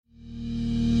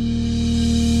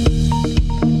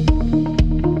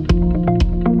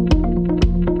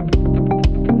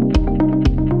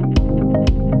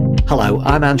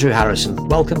I'm Andrew Harrison.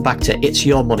 Welcome back to It's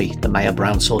Your Money, the Mayer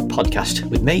Brownsword podcast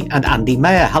with me and Andy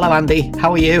Mayer. Hello, Andy.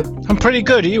 How are you? I'm pretty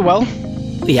good. Are you well?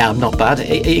 Yeah, I'm not bad.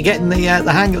 Are you getting the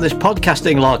hang of this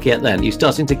podcasting lark yet then? You're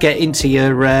starting to get into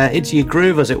your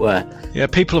groove, as it were. Yeah,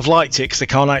 people have liked it because they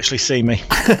can't actually see me.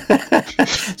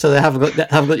 So they haven't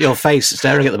got your face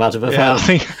staring at them out of a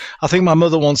phone. I think my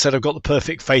mother once said I've got the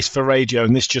perfect face for radio,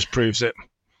 and this just proves it.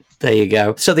 There you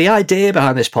go. So the idea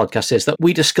behind this podcast is that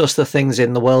we discuss the things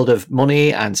in the world of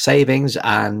money and savings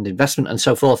and investment and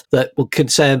so forth that will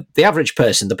concern the average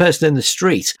person, the person in the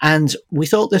street. And we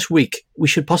thought this week we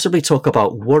should possibly talk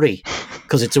about worry,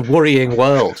 because it's a worrying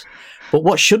world. But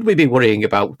what should we be worrying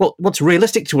about? What's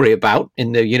realistic to worry about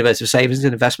in the universe of savings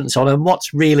and investment and so on? And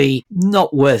what's really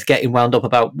not worth getting wound up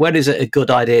about? When is it a good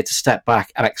idea to step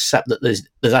back and accept that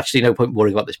there's actually no point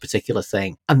worrying about this particular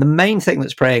thing? And the main thing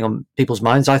that's preying on people's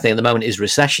minds, I think, at the moment is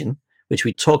recession, which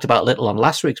we talked about a little on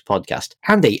last week's podcast.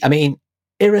 Andy, I mean,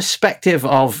 irrespective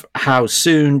of how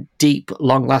soon, deep,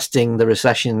 long-lasting the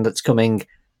recession that's coming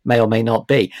may or may not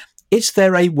be, is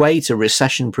there a way to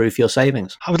recession-proof your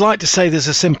savings? I would like to say there's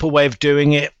a simple way of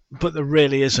doing it, but there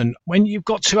really isn't. When you've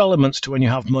got two elements to when you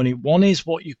have money, one is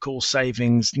what you call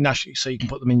savings, so you can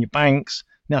put them in your banks,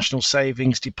 national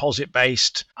savings,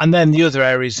 deposit-based, and then the other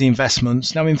area is the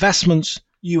investments. Now, investments,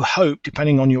 you hope,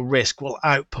 depending on your risk, will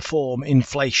outperform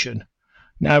inflation.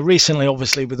 Now, recently,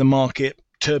 obviously, with the market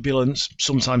turbulence,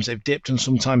 sometimes they've dipped and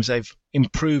sometimes they've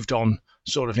improved on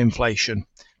sort of inflation.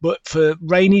 But for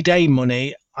rainy day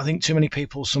money, I think too many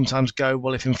people sometimes go,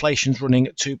 well, if inflation's running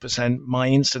at 2%, my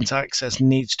instant access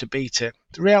needs to beat it.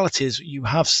 The reality is you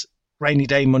have rainy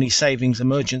day money savings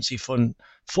emergency fund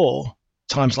for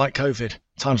times like COVID,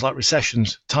 times like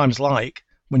recessions, times like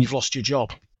when you've lost your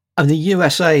job. And the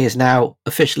USA is now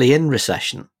officially in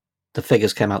recession. The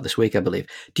figures came out this week, I believe.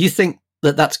 Do you think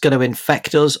that that's going to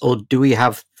infect us, or do we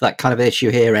have that kind of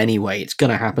issue here anyway? It's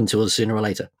going to happen to us sooner or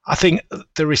later. I think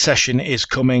the recession is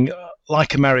coming.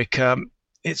 Like America,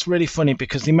 it's really funny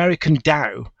because the American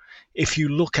Dow, if you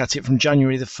look at it from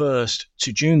January the 1st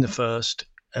to June the 1st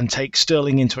and take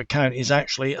sterling into account, is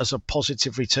actually as a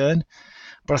positive return.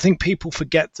 But I think people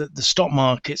forget that the stock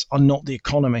markets are not the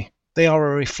economy. They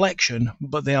are a reflection,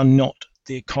 but they are not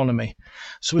the economy.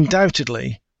 So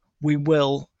undoubtedly, we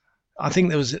will. I think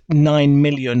there was 9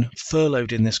 million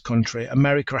furloughed in this country.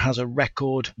 America has a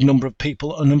record number of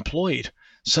people unemployed.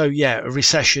 So, yeah, a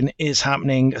recession is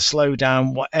happening, a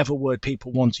slowdown, whatever word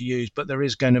people want to use, but there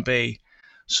is going to be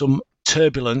some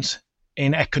turbulence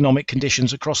in economic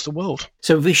conditions across the world.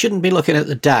 So we shouldn't be looking at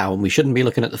the Dow and we shouldn't be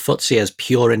looking at the FTSE as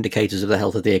pure indicators of the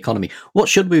health of the economy. What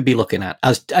should we be looking at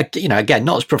as, again,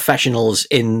 not as professionals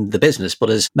in the business, but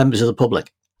as members of the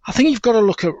public? I think you've got to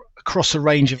look at across a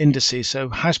range of indices. So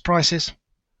house prices,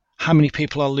 how many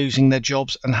people are losing their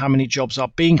jobs and how many jobs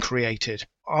are being created.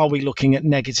 Are we looking at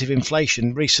negative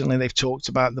inflation? Recently, they've talked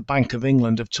about, the Bank of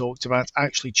England have talked about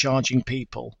actually charging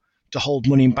people to hold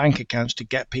money in bank accounts to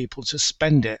get people to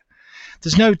spend it.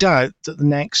 There's no doubt that the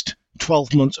next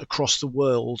 12 months across the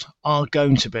world are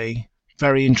going to be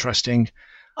very interesting.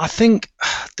 I think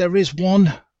there is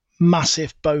one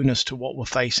massive bonus to what we're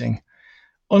facing.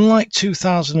 Unlike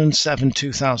 2007,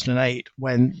 2008,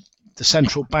 when the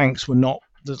central banks were not,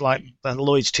 like the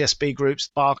Lloyds TSB groups,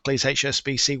 Barclays,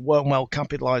 HSBC, weren't well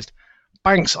capitalised.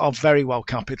 Banks are very well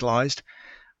capitalised.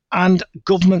 And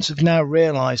governments have now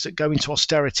realised that going to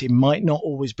austerity might not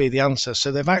always be the answer.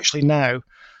 So they've actually now,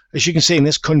 as you can see in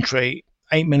this country,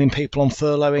 8 million people on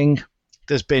furloughing.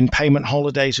 There's been payment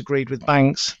holidays agreed with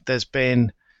banks. There's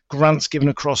been grants given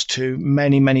across to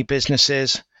many, many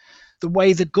businesses. The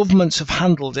way the governments have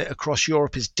handled it across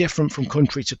Europe is different from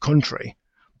country to country,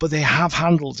 but they have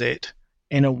handled it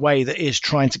in a way that is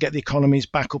trying to get the economies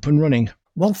back up and running.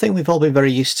 One thing we've all been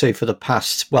very used to for the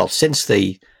past, since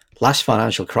the last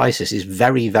financial crisis, is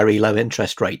very, very low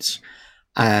interest rates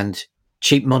and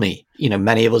cheap money.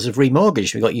 Many of us have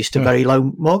remortgaged. We got used to very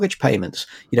low mortgage payments.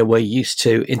 We're used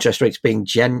to interest rates being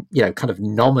kind of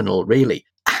nominal, really.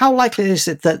 How likely is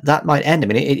it that might end? I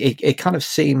mean, it kind of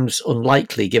seems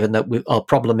unlikely, given that our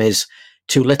problem is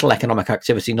too little economic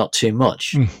activity, not too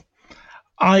much.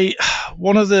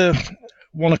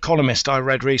 One economist I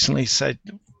read recently said,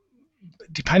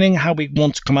 depending how we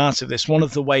want to come out of this, one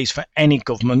of the ways for any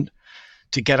government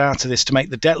to get out of this, to make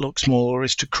the debt look smaller,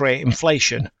 is to create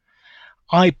inflation.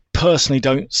 I personally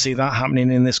don't see that happening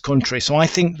in this country. So I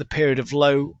think the period of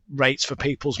low rates for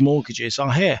people's mortgages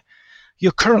are here.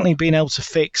 You're currently being able to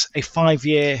fix a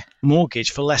 5-year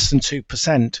mortgage for less than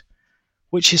 2%,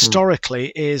 which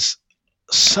historically is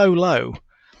so low.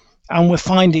 And we're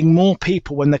finding more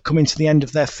people, when they're coming to the end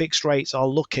of their fixed rates, are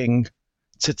looking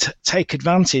to take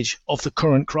advantage of the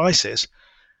current crisis.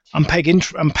 and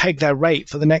peg their rate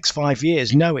for the next 5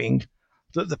 years, knowing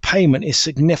that the payment is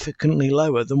significantly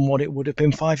lower than what it would have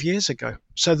been 5 years ago.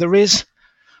 So there is,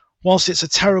 whilst it's a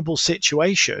terrible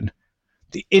situation,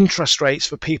 the interest rates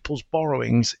for people's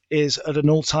borrowings is at an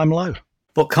all-time low.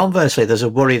 But conversely, there's a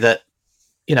worry that,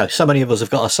 so many of us have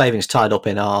got our savings tied up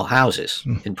in our houses,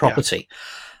 in property. Yeah.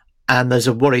 And there's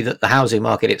a worry that the housing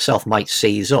market itself might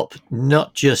seize up,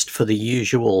 not just for the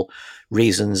usual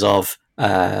reasons of,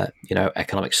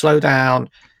 economic slowdown,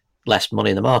 less money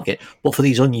in the market, but for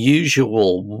these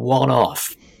unusual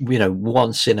one-off,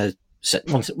 once in a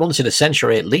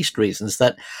century at least reasons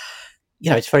that,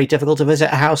 it's very difficult to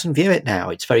visit a house and view it now.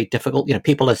 It's very difficult.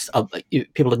 People are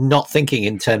not thinking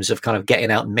in terms of kind of getting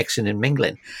out and mixing and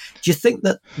mingling. Do you think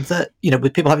that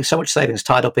with people having so much savings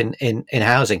tied up in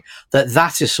housing,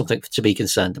 that is something to be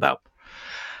concerned about?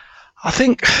 I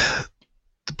think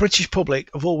the British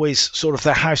public have always sort of,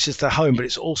 their house is their home, but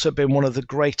it's also been one of the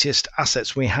greatest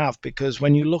assets we have, because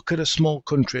when you look at a small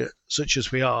country such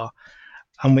as we are,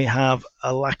 and we have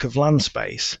a lack of land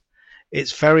space,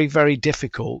 it's very, very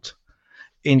difficult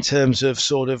in terms of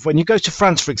sort of, when you go to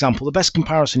France, for example, the best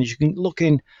comparison is you can look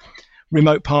in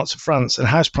remote parts of France and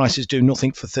house prices do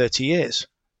nothing for 30 years.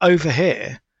 Over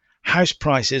here, house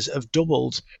prices have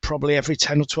doubled probably every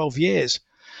 10 or 12 years.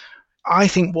 I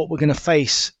think what we're going to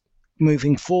face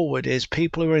moving forward is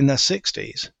people who are in their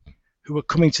 60s, who are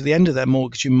coming to the end of their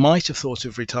mortgage, who might have thought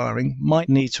of retiring, might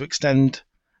need to extend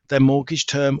their mortgage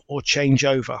term or change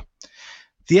over.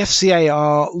 The FCA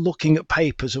are looking at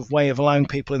papers of way of allowing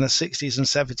people in their 60s and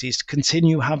 70s to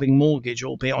continue having mortgage,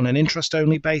 albeit on an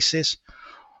interest-only basis,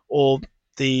 or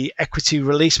the equity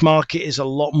release market is a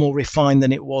lot more refined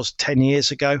than it was 10 years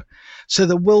ago. So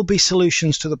there will be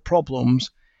solutions to the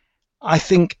problems. I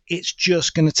think it's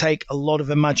just going to take a lot of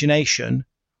imagination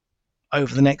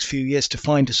over the next few years to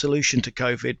find a solution to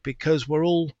COVID, because we're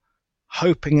all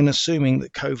hoping and assuming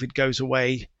that COVID goes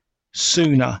away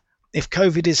sooner. If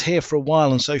COVID is here for a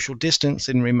while and social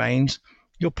distancing remains,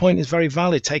 your point is very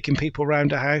valid, taking people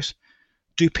around a house.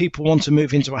 Do people want to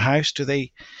move into a house? Do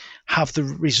they have the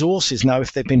resources now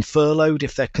if they've been furloughed,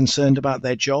 if they're concerned about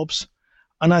their jobs?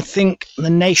 And I think the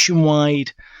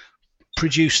Nationwide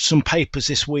produced some papers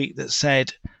this week that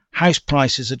said house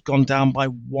prices had gone down by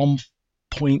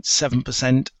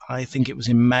 1.7%. I think it was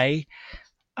in May.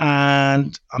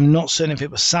 And I'm not certain if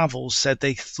it was Savills said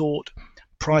they thought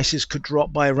prices could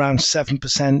drop by around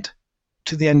 7%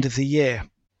 to the end of the year.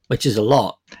 Which is a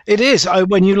lot. It is.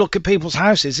 When you look at people's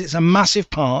houses, it's a massive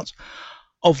part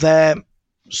of their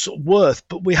sort of worth.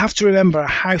 But we have to remember, a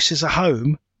house is a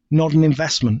home, not an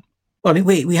investment. Well,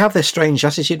 we have this strange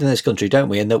attitude in this country, don't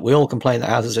we? In that we all complain that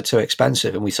houses are too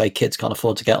expensive, and we say kids can't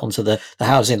afford to get onto the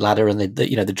housing ladder, and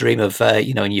the dream of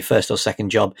in your first or second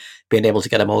job being able to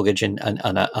get a mortgage and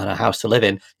a house to live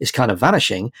in is kind of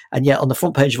vanishing. And yet, on the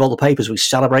front page of all the papers, we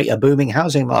celebrate a booming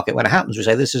housing market. When it happens, we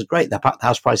say this is great. The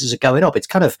house prices are going up.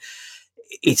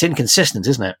 It's inconsistent,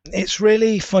 isn't it? It's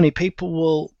really funny. People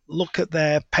will look at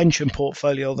their pension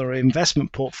portfolio, their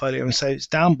investment portfolio, and say it's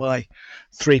down by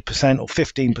 3% or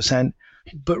 15%,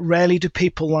 but rarely do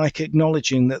people like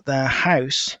acknowledging that their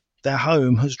house, their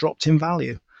home, has dropped in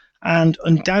value. And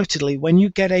undoubtedly, when you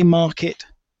get a market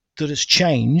that has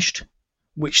changed,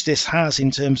 which this has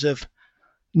in terms of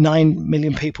 9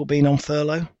 million people being on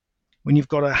furlough, when you've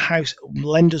got a house,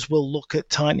 lenders will look at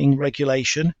tightening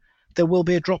regulation, there will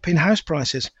be a drop in house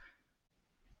prices.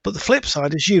 But the flip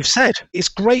side, as you've said, it's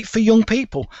great for young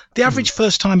people. The average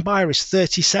first-time buyer is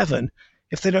 37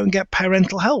 if they don't get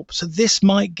parental help. So this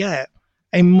might get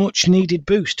a much-needed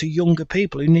boost to younger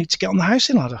people who need to get on the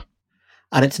housing ladder.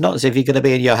 And it's not as if you're going to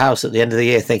be in your house at the end of the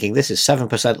year thinking this is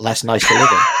 7% less nice to live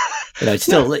in. It's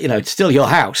still, it's still your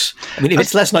house. I mean, if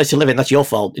it's less nice to live in, that's your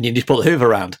fault, and you need to put the Hoover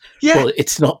around. Yeah. Well,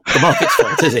 it's not the market's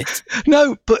fault, is it?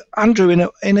 No, but Andrew,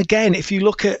 and again, if you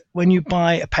look at when you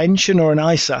buy a pension or an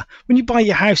ISA, when you buy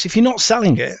your house, if you're not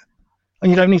selling it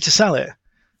and you don't need to sell it,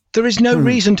 there is no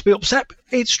reason to be upset.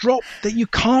 It's dropped, that you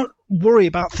can't worry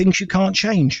about things you can't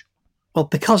change. Well,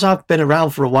 because I've been around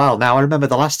for a while now, I remember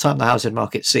the last time the housing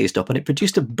market seized up, and it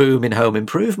produced a boom in home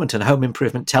improvement, and home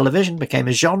improvement television became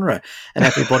a genre, and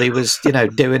everybody was,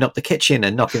 doing up the kitchen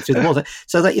and knocking through the walls.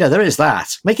 So that, there is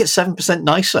that. Make it 7%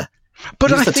 nicer.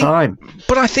 But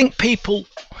I think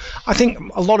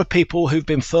a lot of people who've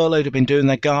been furloughed have been doing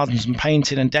their gardens and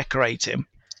painting and decorating.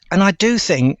 And I do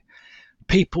think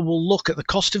people will look at the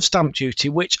cost of stamp duty,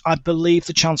 which I believe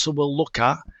the Chancellor will look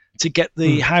at to get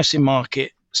the housing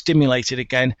market stimulated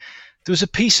again. There was a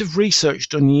piece of research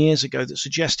done years ago that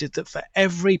suggested that for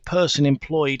every person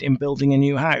employed in building a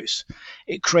new house,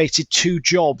 it created 2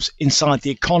 jobs inside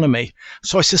the economy.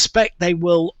 So I suspect they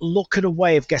will look at a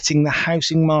way of getting the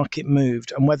housing market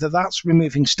moved, and whether that's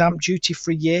removing stamp duty for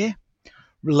a year,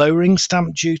 lowering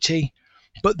stamp duty,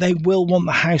 but they will want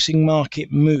the housing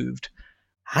market moved.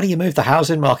 How do you move the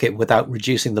housing market without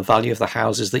reducing the value of the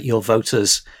houses that your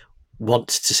voters want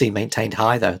to see maintained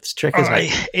high, though? It's tricky, isn't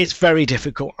it? It's very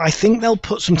difficult. I think they'll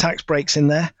put some tax breaks in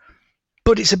there,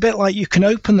 but it's a bit like you can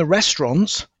open the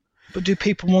restaurants, but do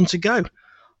people want to go?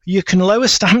 You can lower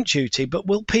stamp duty, but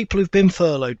will people who've been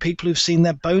furloughed, people who've seen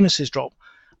their bonuses drop,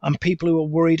 and people who are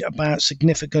worried about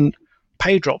significant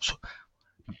pay drops,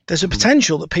 there's a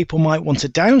potential that people might want to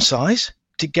downsize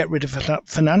to get rid of that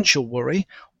financial worry,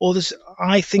 or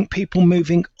I think people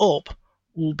moving up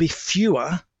will be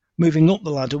fewer. Moving up the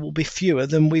ladder will be fewer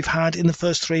than we've had in the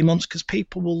first 3 months, because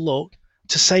people will look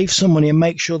to save some money and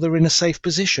make sure they're in a safe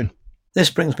position. This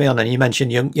brings me on, and you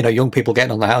mentioned young people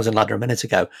getting on the housing ladder a minute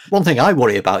ago. One thing I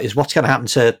worry about is what's going to happen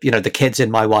to the kids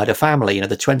in my wider family.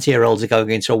 The 20-year-olds are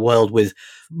going into a world with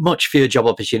much fewer job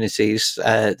opportunities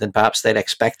than perhaps they'd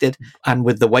expected, and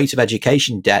with the weight of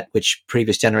education debt, which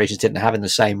previous generations didn't have in the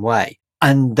same way.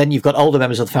 And then you've got older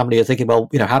members of the family who are thinking, well,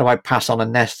 how do I pass on a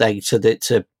nest egg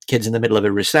to kids in the middle of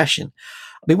a recession?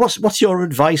 I mean, what's your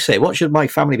advice here? What should my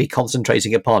family be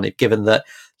concentrating upon, given that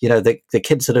the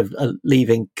kids that are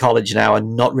leaving college now are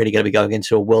not really going to be going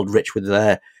into a world rich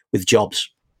with jobs?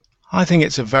 I think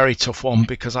it's a very tough one,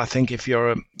 because I think if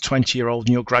you're a 20-year-old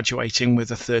and you're graduating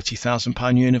with a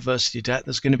 £30,000 university debt,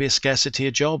 there's going to be a scarcity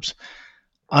of jobs.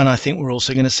 And I think we're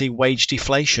also going to see wage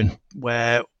deflation,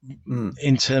 where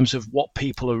in terms of what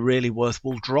people are really worth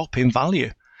will drop in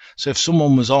value. So if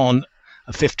someone was on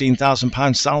a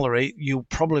 £15,000 salary, you'll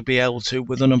probably be able to,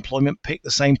 with unemployment, pick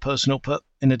the same person up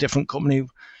in a different company,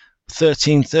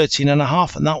 13 and a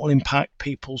half, and that will impact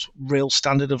people's real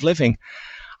standard of living.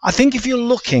 I think if you're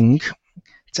looking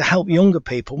to help younger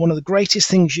people, one of the greatest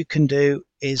things you can do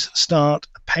is start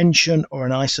a pension or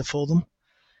an ISA for them.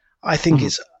 I think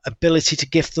it's ability to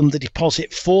gift them the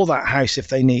deposit for that house if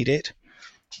they need it.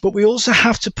 But we also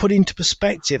have to put into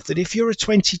perspective that if you're a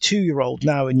 22-year-old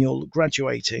now and you're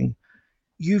graduating,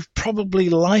 you've probably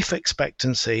life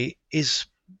expectancy is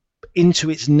into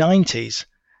its 90s.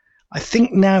 I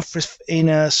think now in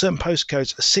certain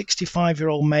postcodes, a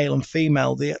 65-year-old male and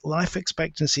female, the life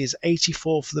expectancy is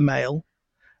 84 for the male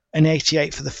and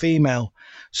 88 for the female.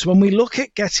 So when we look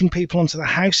at getting people onto the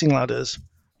housing ladders,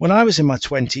 when I was in my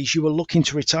 20s, you were looking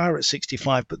to retire at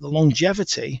 65, but the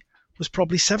longevity was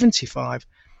probably 75.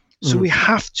 So we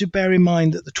have to bear in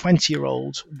mind that the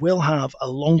 20-year-olds will have a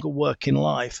longer working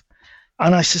life.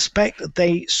 And I suspect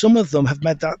that some of them have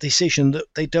made that decision that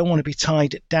they don't want to be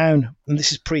tied down, and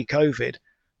this is pre-COVID,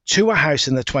 to a house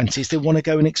in their 20s. They want to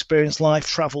go and experience life,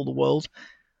 travel the world.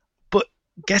 But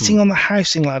getting on the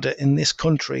housing ladder in this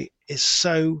country is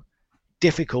so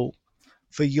difficult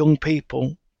for young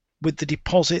people with the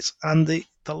deposits and the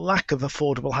lack of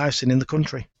affordable housing in the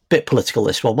country. Bit political,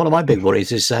 this one. One of my big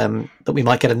worries is that we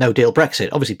might get a no-deal Brexit.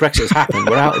 Obviously, Brexit has happened.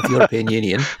 We're out of the European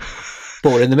Union.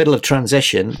 But we're in the middle of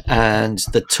transition, and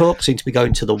the talk seems to be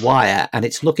going to the wire, and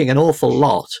it's looking an awful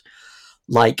lot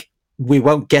like we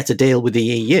won't get a deal with the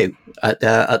EU at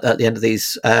the end of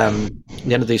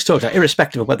these talks. Now,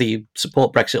 irrespective of whether you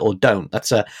support Brexit or don't,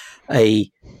 that's a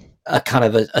kind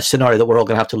of a scenario that we're all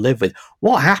going to have to live with.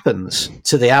 What happens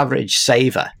to the average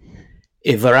saver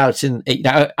if we're out in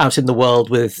the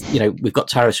world with we've got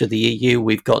tariffs with the EU,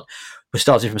 we're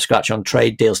starting from scratch on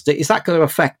trade deals? Is that going to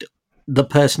affect the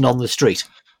person on the street?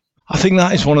 I think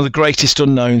that is one of the greatest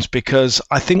unknowns, because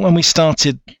I think when we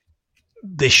started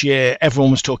this year,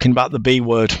 everyone was talking about the B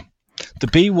word. The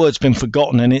B word's been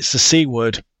forgotten, and it's the C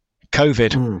word,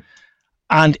 COVID.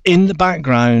 And in the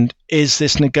background is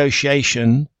this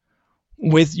negotiation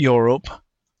with Europe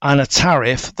and a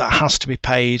tariff that has to be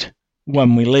paid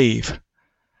when we leave.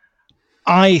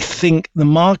 I think the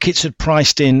markets had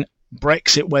priced in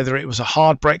Brexit, whether it was a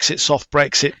hard Brexit, soft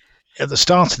Brexit, at the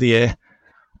start of the year.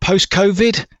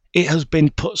 Post-COVID, it has been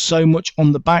put so much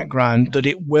on the background that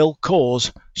it will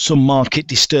cause some market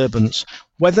disturbance.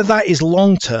 Whether that is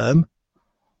long-term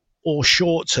or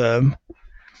short-term,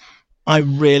 I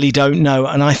really don't know.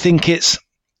 And I think it's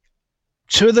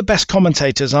two of the best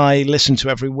commentators I listen to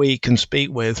every week and speak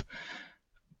with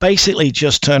basically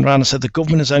just turned around and said the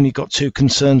government has only got two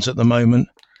concerns at the moment: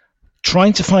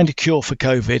 trying to find a cure for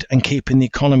COVID and keeping the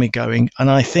economy going.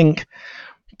 And I think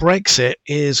Brexit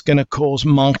is going to cause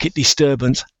market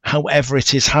disturbance however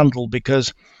it is handled,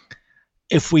 because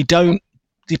if we don't,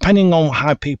 depending on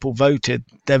how people voted,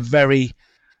 they're very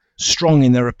strong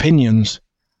in their opinions.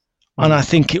 And I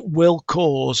think it will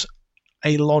cause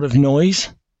a lot of noise,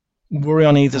 worry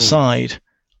on either side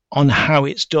on how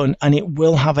it's done. And it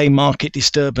will have a market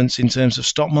disturbance in terms of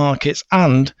stock markets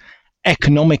and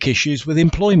economic issues with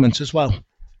employment as well.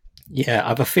 Yeah, I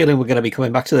have a feeling we're going to be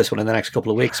coming back to this one in the next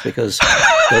couple of weeks because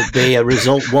there'll be a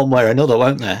result one way or another,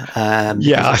 won't there?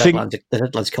 I think the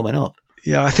deadline's coming up.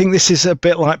 Yeah, I think this is a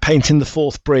bit like painting the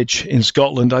Forth Bridge in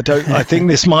Scotland. I think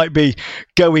this might be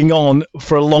going on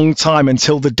for a long time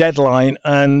until the deadline.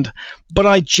 But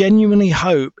I genuinely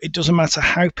hope it doesn't matter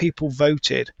how people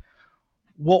voted.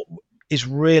 What is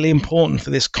really important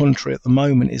for this country at the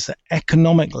moment is that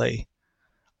economically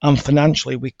and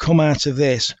financially we come out of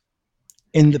this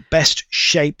in the best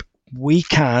shape we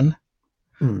can,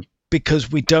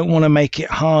 because we don't want to make it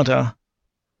harder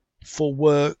for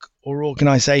work or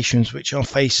organisations which are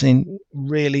facing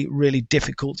really, really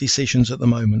difficult decisions at the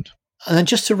moment. And then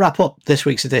just to wrap up this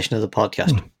week's edition of the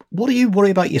podcast, what do you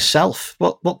worry about yourself?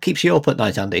 What keeps you up at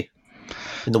night, Andy,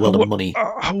 in the world of money?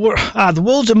 The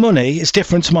world of money is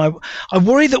different to I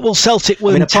worry that Celtic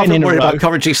win 10 in a row. About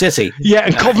Coventry City. Yeah,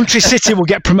 and Coventry City will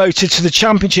get promoted to the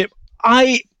Championship.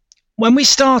 When we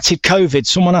started COVID,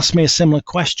 someone asked me a similar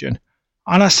question.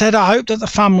 And I said, I hope that the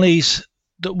families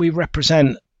that we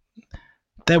represent,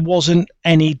 there wasn't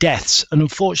any deaths. And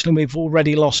unfortunately, we've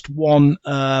already lost one.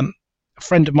 A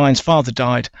friend of mine's father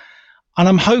died. And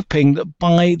I'm hoping that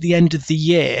by the end of the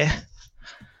year,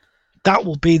 that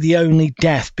will be the only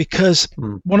death. Because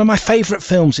one of my favourite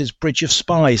films is Bridge of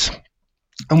Spies.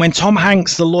 And when Tom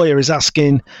Hanks, the lawyer, is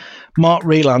asking Mark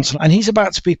Rylance, and he's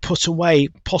about to be put away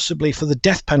possibly for the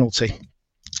death penalty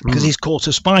because he's caught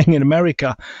us spying in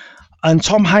America. And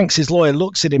Tom Hanks' lawyer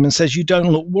looks at him and says, "You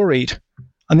don't look worried."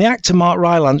 And the actor Mark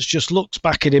Rylance just looks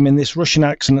back at him in this Russian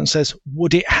accent and says,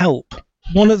 "Would it help?"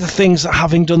 One of the things that,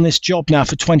 having done this job now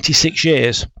for 26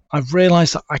 years, I've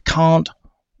realised that I can't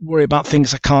worry about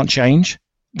things I can't change.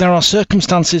 There are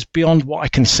circumstances beyond what I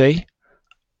can see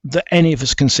that any of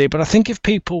us can see. But I think if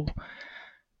people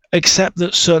accept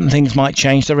that certain things might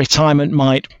change, their retirement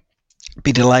might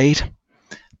be delayed,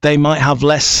 they might have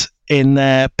less in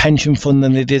their pension fund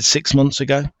than they did 6 months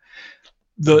ago,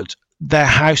 that their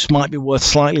house might be worth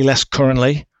slightly less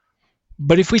currently.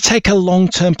 But if we take a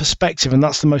long-term perspective, and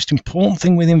that's the most important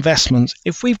thing with investments,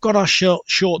 if we've got our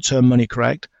short-term money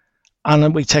correct and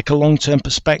then we take a long-term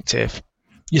perspective,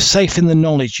 you're safe in the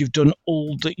knowledge you've done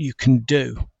all that you can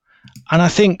do. And I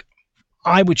think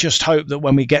I would just hope that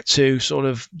when we get to sort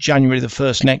of January the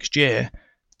 1st next year,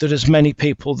 that as many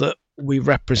people that we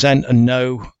represent and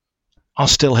know are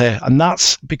still here. And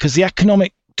that's because the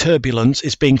economic turbulence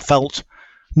is being felt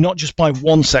not just by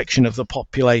one section of the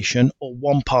population or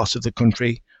one part of the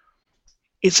country.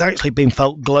 It's actually being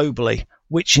felt globally,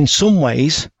 which in some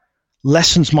ways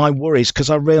lessens my worries because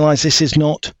I realise this is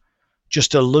not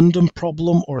just a London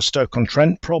problem or a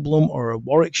Stoke-on-Trent problem or a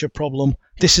Warwickshire problem.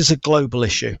 This is a global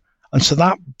issue. And so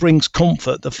that brings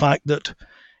comfort, the fact that,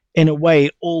 in a way,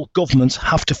 all governments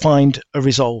have to find a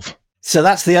resolve. So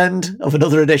that's the end of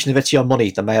another edition of It's Your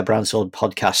Money, the Mayer Brandsword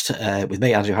podcast with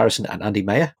me, Andrew Harrison, and Andy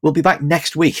Mayer. We'll be back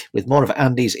next week with more of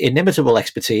Andy's inimitable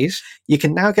expertise. You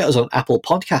can now get us on Apple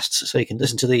Podcasts, so you can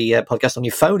listen to the podcast on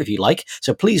your phone if you like.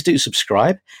 So please do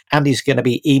subscribe. Andy's going to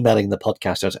be emailing the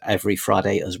podcasters every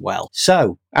Friday as well.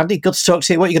 So, Andy, good to talk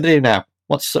to you. What are you going to do now?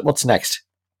 What's next?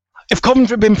 If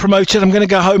Coventry have been promoted, I'm going to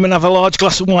go home and have a large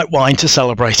glass of white wine to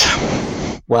celebrate.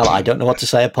 Well, I don't know what to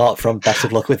say apart from best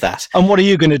of luck with that. And what are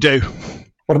you going to do?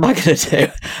 What am I going to do?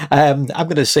 I'm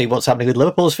going to see what's happening with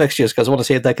Liverpool's fixtures because I want to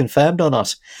see if they're confirmed or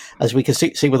not. As we can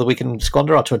see whether we can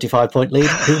squander our 25-point lead.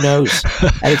 Who knows?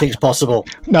 Anything's possible.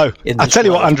 No, I'll tell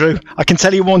you what, Andrew. I can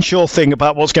tell you one sure thing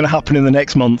about what's going to happen in the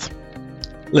next month.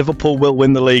 Liverpool will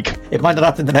win the league. It might not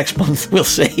happen the next month. We'll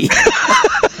see.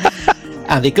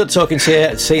 Andy, good talking to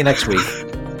you. See you next week.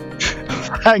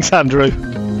 Thanks, Andrew.